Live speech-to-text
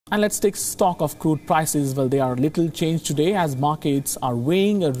And let's take stock of crude prices. Well, they are little changed today as markets are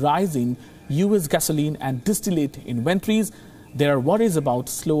weighing a rise in US gasoline and distillate inventories. There are worries about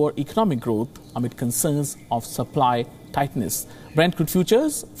slower economic growth amid concerns of supply tightness. Brent crude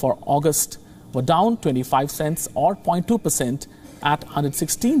futures for August were down 25 cents or 0.2% at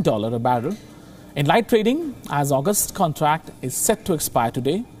 $116 a barrel. In light trading, as August contract is set to expire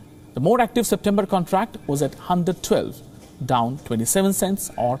today, the more active September contract was at 112, down 27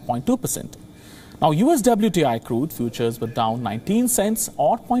 cents or 0.2%. Now, US WTI crude futures were down 19 cents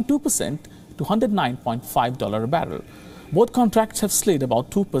or 0.2% to $109.5 a barrel. Both contracts have slid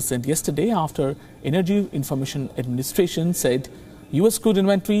about 2% yesterday after Energy Information Administration said US crude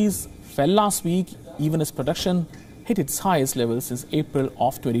inventories fell last week even as production hit its highest level since April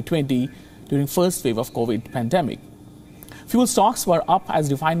of 2020 during first wave of COVID pandemic. Fuel stocks were up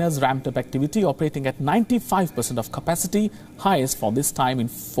as refiners ramped up activity, operating at 95% of capacity, highest for this time in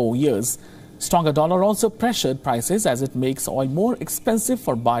 4 years. Stronger dollar also pressured prices as it makes oil more expensive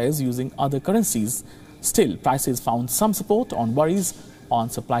for buyers using other currencies. Still, prices found some support on worries on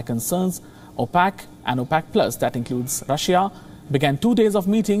supply concerns. OPEC and OPEC Plus, that includes Russia, began 2 days of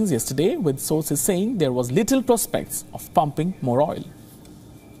meetings yesterday with sources saying there was little prospects of pumping more oil.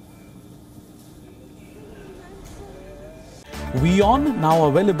 WION now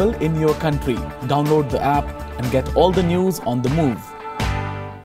available in your country. Download the app and get all the news on the move.